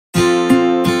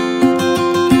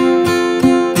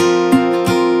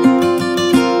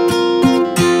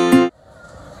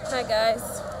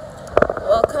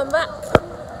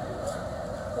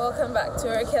to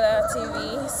regular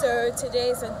TV. So today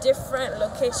is a different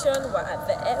location. We're at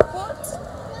the airport.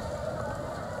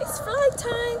 It's flight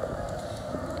time.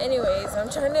 Anyways,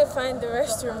 I'm trying to find the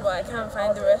restroom, but I can't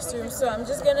find the restroom. So I'm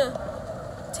just gonna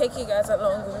take you guys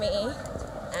along with me,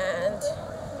 and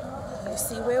you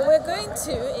see where we're going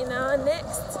to in our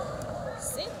next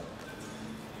scene.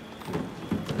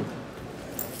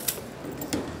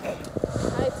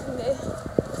 Hi Tunde.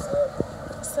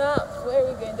 What's up? Where are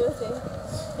we going? Don't say.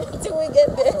 Till we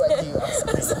get there.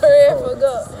 Sorry, I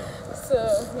forgot. So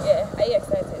yeah, are you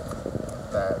excited?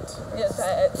 You're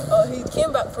tired. Oh, he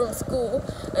came back from school,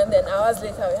 and then hours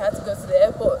later we had to go to the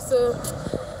airport. So,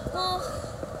 well,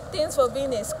 things for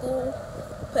being a school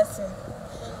person.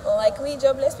 Unlike we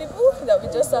jobless people that we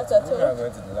just sat at home. We're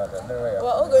going to the lounge. I don't know where you're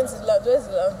We're all going to the lounge. Where's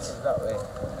the lounge? It's that way.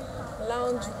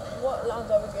 Lounge? What lounge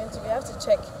are we going to? We have to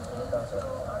check.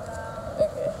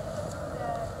 Okay.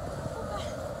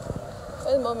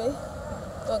 Where's mommy?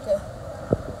 Okay.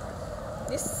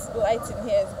 This light in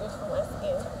here is good for my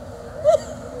skin.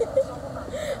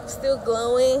 Still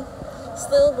glowing.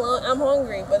 I'm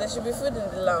hungry, but there should be food in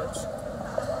the lounge.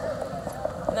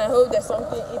 And I hope there's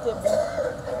something eatable,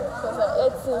 because I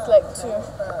ate since like 2.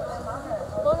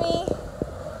 Mommy,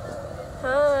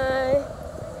 hi.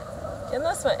 You're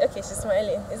not smiling. Okay, she's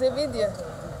smiling. It's a video.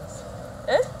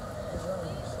 Eh?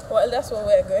 Well, that's what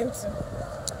we're going to.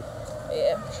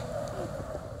 Yeah.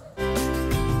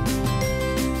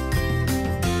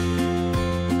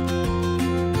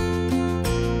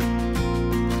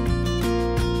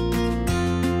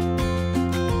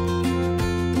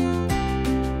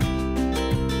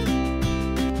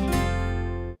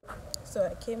 So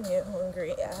I came here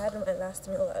hungry. I had my last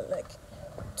meal at like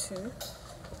 2,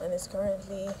 and it's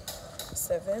currently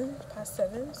past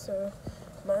 7. So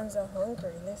mans are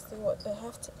hungry. Let's see what they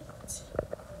have to eat.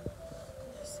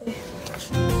 Let's see.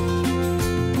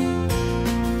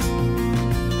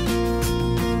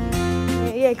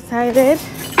 Are you excited?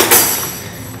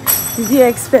 Did you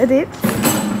expect it?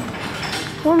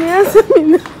 Mommy, answer me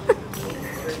now.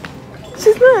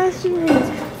 She's not answering me.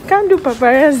 Can't do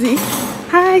paparazzi.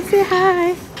 Hi, say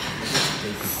hi.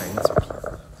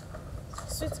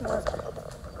 Sweet mother.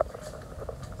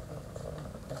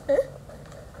 Huh?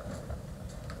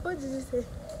 What did you say?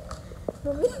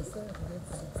 Mommy?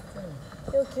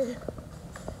 Okay.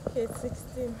 Okay, it's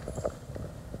 16.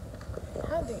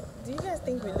 How do you guys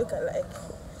think we look alike?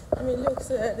 I mean, look,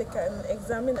 so that they can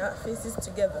examine our faces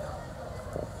together.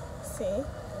 See?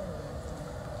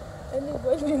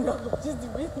 Anybody know? Just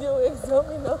video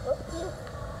examiner.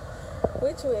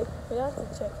 Which way? We have to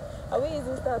check. Are we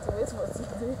using start to wait for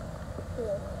today?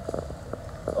 Yeah.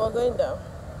 We're going down.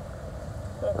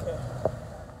 Okay.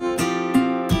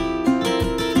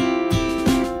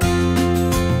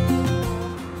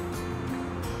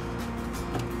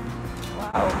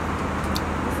 Wow.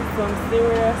 This is some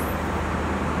serious.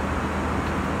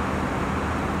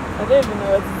 I don't even know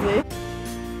what to say.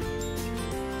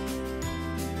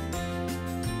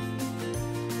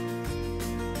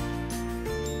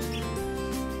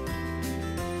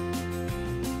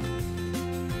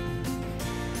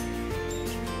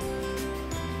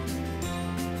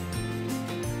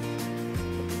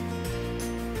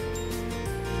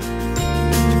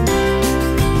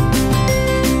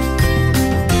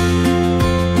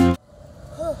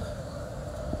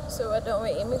 So we're done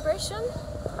with immigration.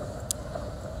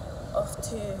 Off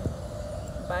to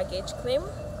baggage claim.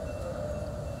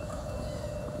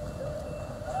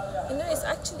 You know, it's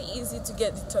actually easy to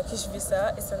get the Turkish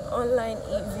visa. It's an online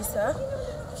e-visa.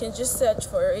 You can just search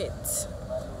for it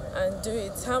and do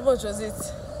it. How much was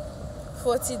it?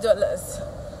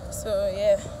 $40. So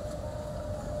yeah,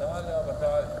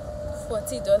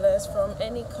 $40 from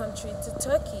any country to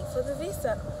Turkey for the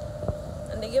visa.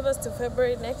 And they give us to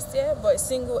February next year, but it's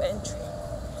single entry.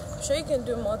 I'm sure you can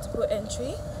do multiple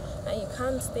entry, and you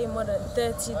can't stay more than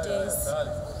 30 days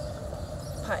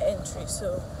per entry.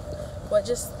 So we're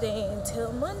just staying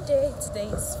until Monday. Today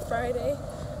is Friday,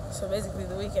 so basically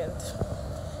the weekend.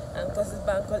 And because it's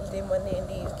bank holiday Monday in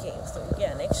the UK, so we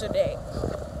get an extra day.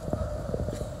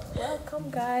 Welcome,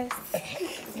 guys.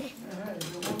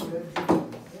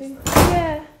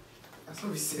 Yeah. That's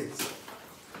what we said.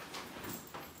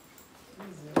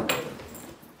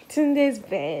 Tunde's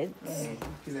bed.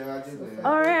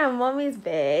 Alright, and mommy's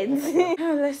bed.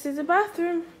 Let's see the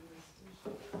bathroom.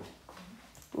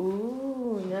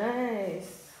 Ooh,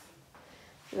 nice.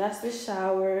 That's the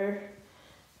shower,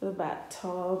 the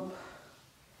bathtub,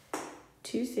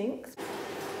 2 sinks.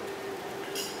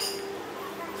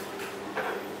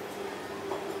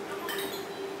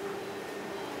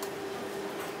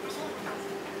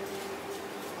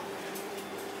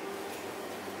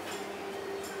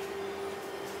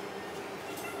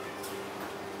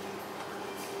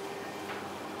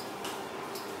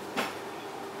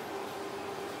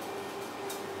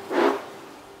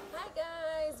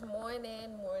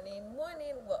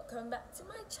 welcome back to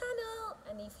my channel.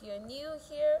 And if you're new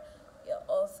here, you're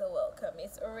also welcome.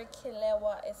 It's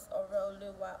Orikilewa, it's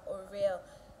Oroluwa, Orel,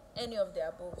 any of the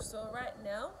above. So right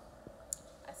now,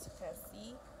 as you can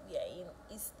see, we are in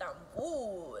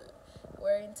Istanbul.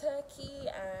 We're in Turkey,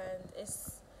 and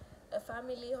it's a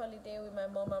family holiday with my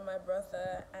mom and my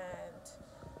brother. And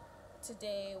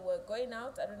today we're going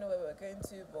out. I don't know where we're going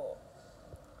to, but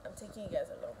I'm taking you guys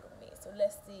along with me. So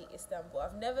let's see Istanbul.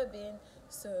 I've never been,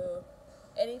 so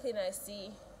anything I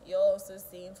see, you're also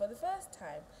seeing for the first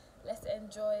time. Let's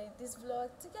enjoy this vlog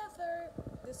together,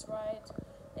 this ride.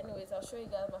 Anyways, I'll show you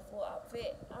guys my full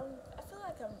outfit. I feel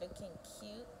like I'm looking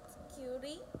cutie,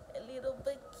 a little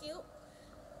bit cute.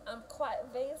 I'm quite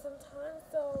vain sometimes,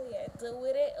 so yeah, deal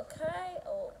with it, okay?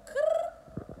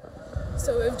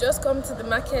 So we've just come to the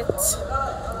market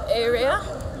area.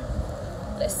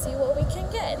 Let's see what we can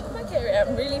get in the market area.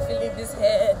 I'm really feeling this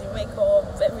hair, the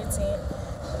makeup, everything.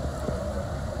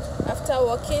 After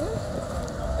walking,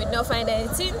 we did not find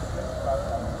anything.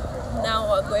 Now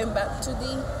we're going back to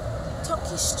the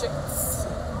Turkish streets.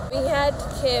 We had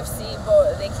KFC,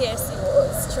 but the KFC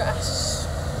was trash.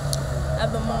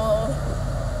 At the mall,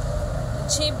 the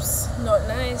chips not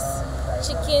nice,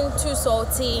 chicken too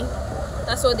salty.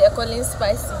 That's what they're calling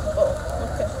spicy. Oh,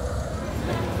 okay.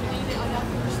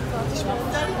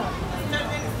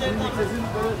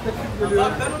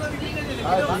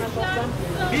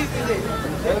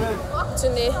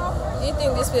 Tunde, do you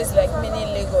think this place is like mini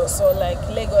Lagos or like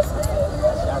Lagos itself?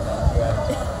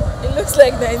 It looks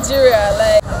like Nigeria,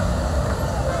 like.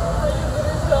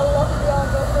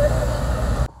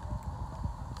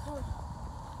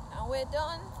 And we're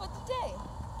done for the day.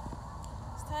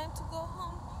 It's time to go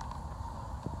home.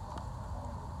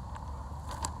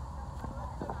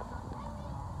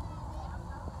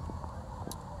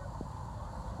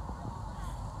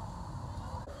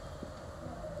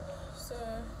 So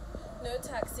no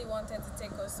taxi wanted to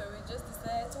take us, so we just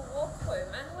decided to walk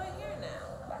home, and we're here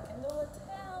now, back in the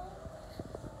hotel.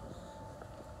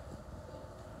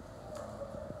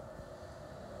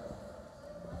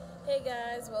 Hey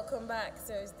guys, welcome back.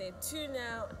 So it's day 2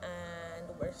 now, and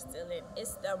we're still in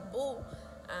Istanbul.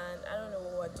 And I don't know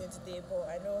what we're doing today, but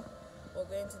I know we're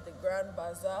going to the Grand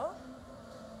Bazaar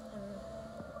and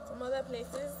some other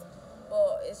places,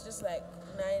 but it's just like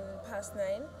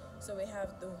 9:09. So we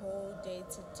have the whole day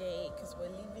today because we're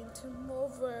leaving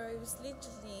tomorrow. It's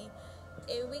literally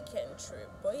a weekend trip.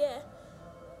 But yeah,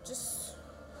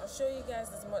 I'll show you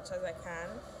guys as much as I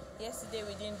can. Yesterday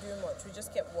we didn't do much. We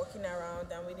just kept walking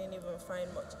around and we didn't even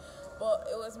find much. But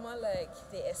it was more like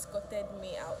they escorted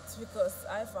me out because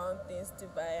I found things to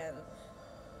buy, and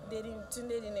Tunde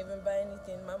didn't even buy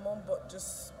anything. My mom bought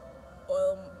just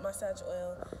oil, massage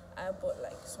oil. I bought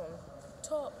like some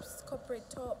tops, corporate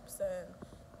tops and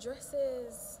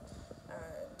dresses,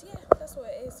 and yeah, that's what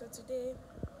it is. So today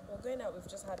we're going out. We've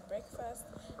just had breakfast,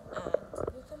 and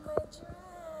look at my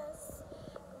dress,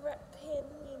 rapping,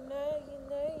 you know.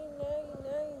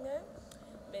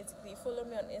 Basically, follow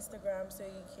me on Instagram so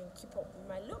you can keep up with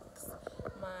my looks,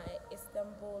 my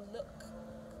Istanbul look,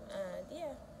 and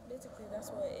yeah, basically that's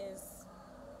what it is.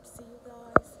 See you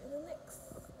guys in the next.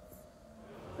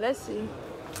 Let's see.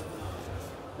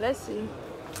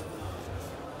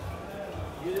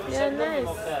 Yeah, nice.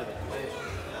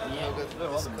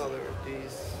 This color,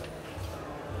 these.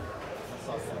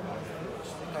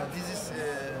 No, this is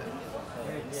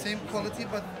same quality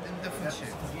but in different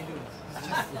shape. It's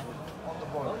just on the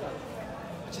board,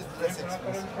 which is less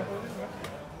expensive.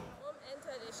 Mom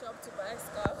entered the shop to buy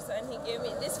scarves, and he gave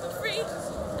me this for free,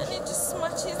 and it just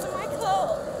matches my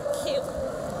clothes. Cute.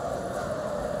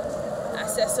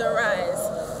 Accessorize,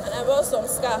 and I bought some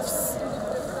scarves.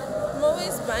 I'm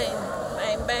always buying.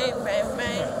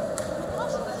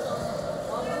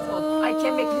 Oh, I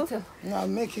can make little. No,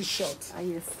 make it short. Ah,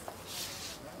 yes.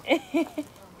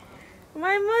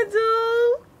 My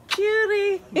model,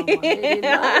 cutie. Very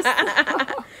nice.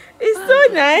 It's so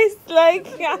nice, like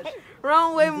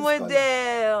runway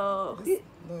model.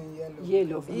 No,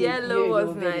 yellow. Yellow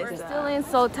was nice. We're still in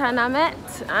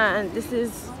Sultanahmet, and this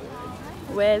is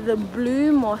where the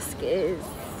Blue Mosque is.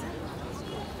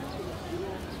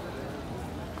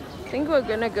 I think we're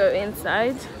gonna go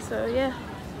inside, so yeah.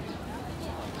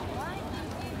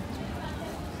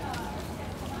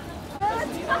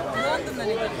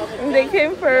 They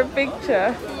came for a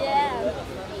picture. Yeah.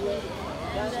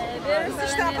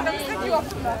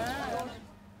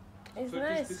 It's Turkish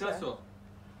nice. Picasso.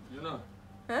 You know?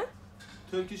 Huh?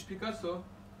 Turkish Picasso.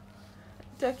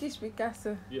 Turkish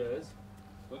Picasso. Yes.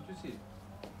 Don't you see?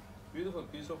 Beautiful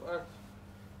piece of art.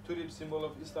 Tulip symbol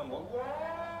of Istanbul.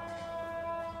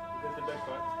 Look at the back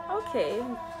part. Okay.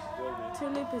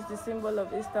 Tulip is the symbol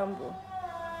of Istanbul.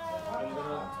 I'm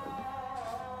gonna.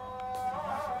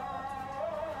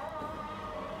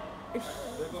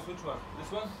 Take off which one?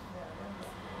 This one?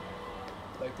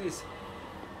 Like this?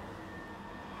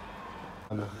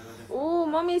 Oh,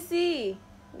 mommy, see.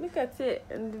 Look at it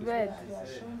in the bed.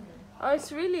 Oh,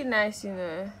 it's really nice, you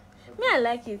know. Me, I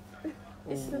like it.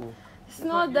 It's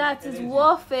not that, it's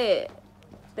worth it.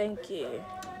 Thank you.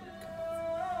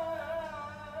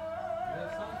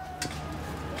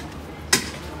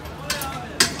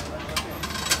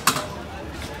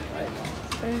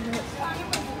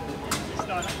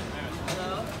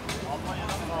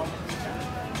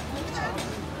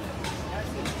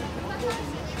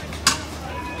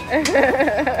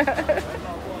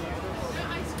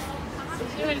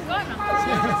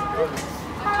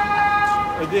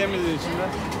 Ödeyemedin içinde.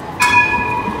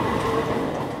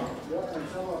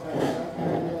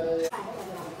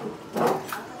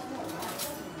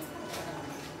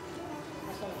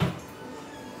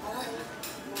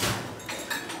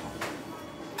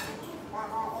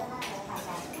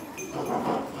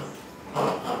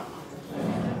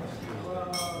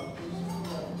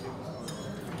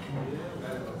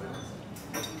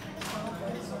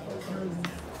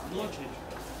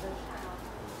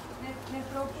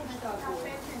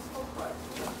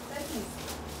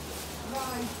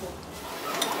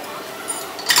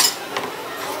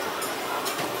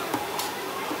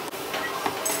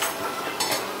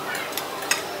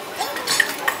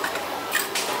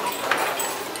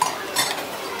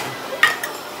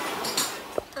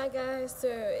 Hi guys, so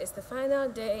it's the final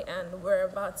day and we're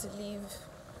about to leave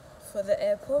for the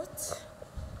airport.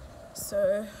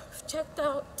 So we've checked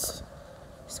out.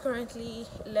 It's currently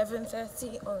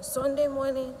 11:30 on Sunday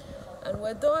morning and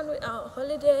we're done with our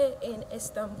holiday in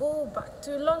Istanbul, back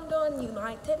to London,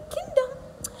 United Kingdom.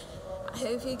 I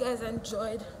hope you guys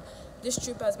enjoyed this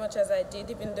trip as much as I did,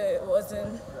 even though it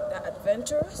wasn't that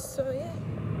adventurous. So yeah.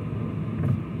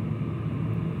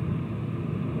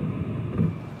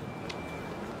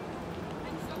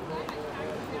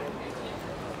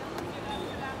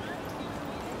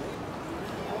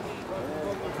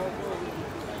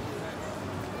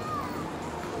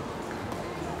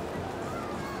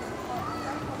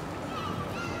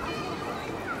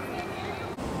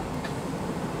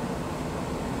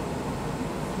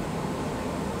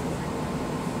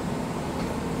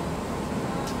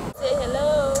 Say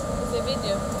hello. It's a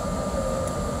video.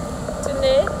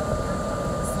 Tunde.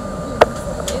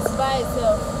 It's by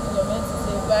itself. You're meant to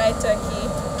say bye, Turkey.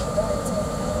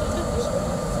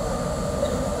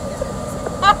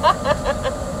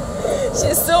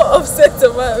 She's so upset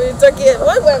about me talking.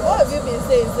 What have you been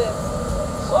saying, Seth?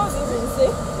 What have you been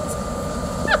saying?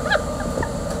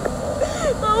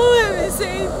 What have you been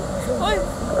saying? What?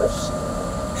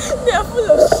 They are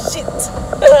full of shit.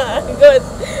 God,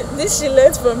 this she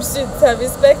learned from shit. Have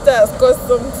inspector has caused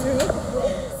something.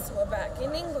 So we're back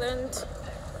in England.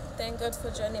 Thank God for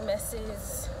journey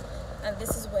messages. And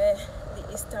this is where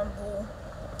the Istanbul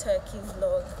Turkey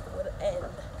vlog will end.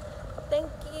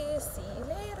 Thank you. See you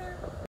later.